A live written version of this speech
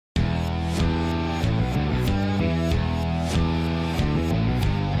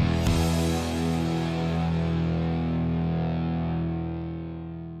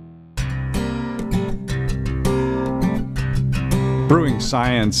Brewing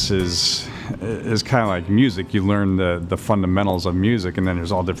science is kind of like music. You learn the fundamentals of music, and then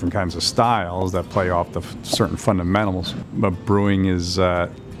there's all different kinds of styles that play off the certain fundamentals. But brewing is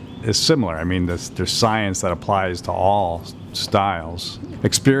similar. I mean, there's science that applies to all styles.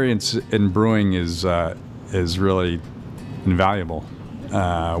 Experience in brewing is really invaluable.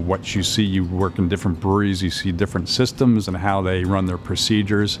 What you see, you work in different breweries, you see different systems and how they run their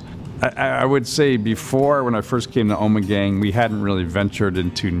procedures. I would say before, when I first came to Ommegang, we hadn't really ventured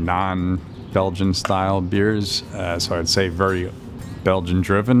into non-Belgian style beers, so I'd say very Belgian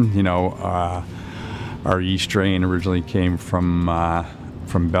driven. You know, our yeast strain originally came from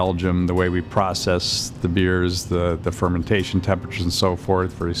Belgium. The way we process the beers, the fermentation temperatures and so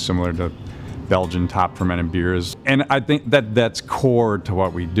forth, very similar to Belgian top fermented beers. And I think that's core to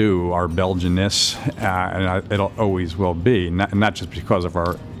what we do, our Belgianness, and it always will be, not just because of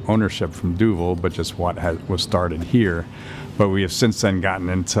our ownership from Duvel, but just what was started here. But we have since then gotten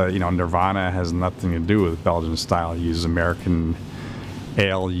into, you know, Nirvana has nothing to do with Belgian style. It uses American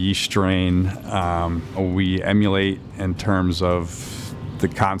ale yeast strain. We emulate in terms of the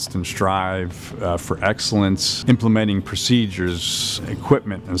constant strive for excellence, implementing procedures,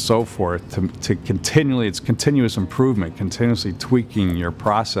 equipment, and so forth to continually, it's continuous improvement, continuously tweaking your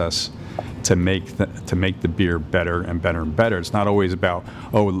process to make the beer better and better and better. It's not always about,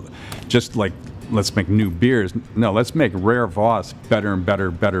 oh, just like let's make new beers. No, let's make rare Voss better and better,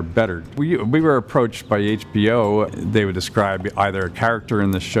 better, better. We were approached by HBO. They would describe either a character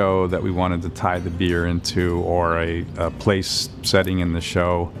in the show that we wanted to tie the beer into, or a place setting in the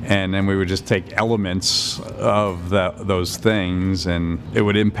show, and then we would just take elements of those things, and it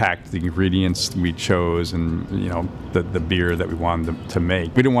would impact the ingredients we chose, and you know, the beer that we wanted to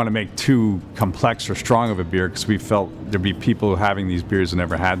make. We didn't want to make too complex or strong of a beer because we felt there'd be people having these beers who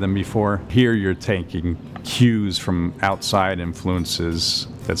never had them before. Here you're taking cues from outside influences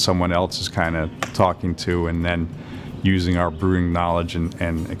that someone else is kind of talking to, and then using our brewing knowledge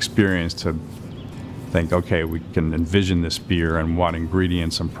and experience to think, okay, we can envision this beer and what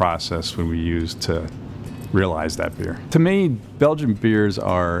ingredients and process would we use to realize that beer. To me, Belgian beers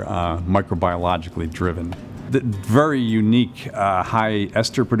are microbiologically driven. Very unique high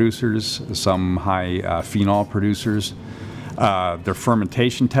ester producers, some high phenol producers. Their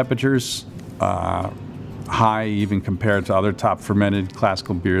fermentation temperatures high even compared to other top fermented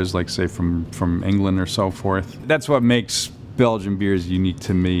classical beers, like say from England or so forth. That's what makes Belgian beers unique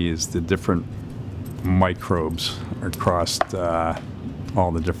to me, is the different microbes across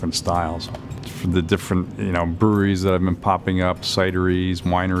all the different styles. For the different, you know, breweries that have been popping up, cideries,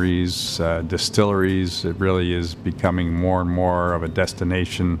 wineries, distilleries, it really is becoming more and more of a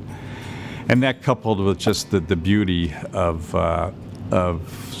destination. And that, coupled with just the beauty of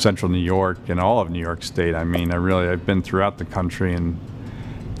central New York and all of New York State. I mean, I've been throughout the country, and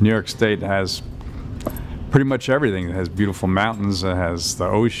New York State has pretty much everything. It has beautiful mountains, it has the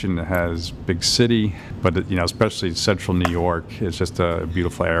ocean, it has big city, but you know, especially central New York, it's just a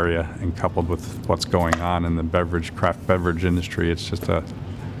beautiful area, and coupled with what's going on in the craft beverage industry, it's just a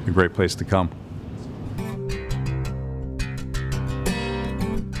great place to come.